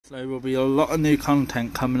So there will be a lot of new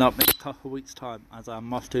content coming up in a couple of weeks' time as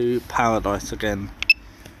I'm off to Paradise again.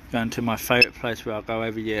 Going to my favourite place where I go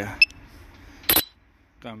every year.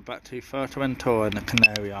 Going back to Fuerteventura in the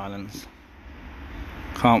Canary Islands.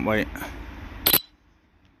 Can't wait.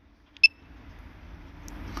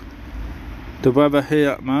 The weather here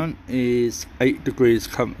at the moment is 8 degrees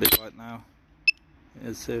currently right now.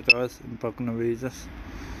 It's here guys in Bognor, Regis.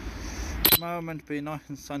 Tomorrow meant to be a nice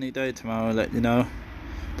and sunny day tomorrow, I'll let you know.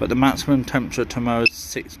 But the maximum temperature tomorrow is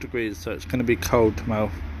 6 degrees, so it's going to be cold tomorrow.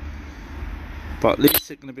 But at least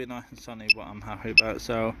it's going to be nice and sunny, what I'm happy about.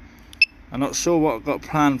 So I'm not sure what I've got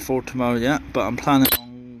planned for tomorrow yet, but I'm planning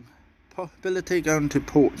on possibility going to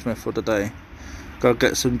Portsmouth for the day. Go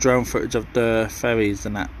get some drone footage of the ferries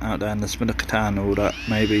and that out there in the Smithcatan and all that,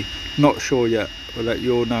 maybe. Not sure yet, we'll let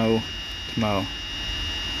you all know tomorrow.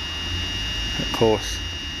 Of course.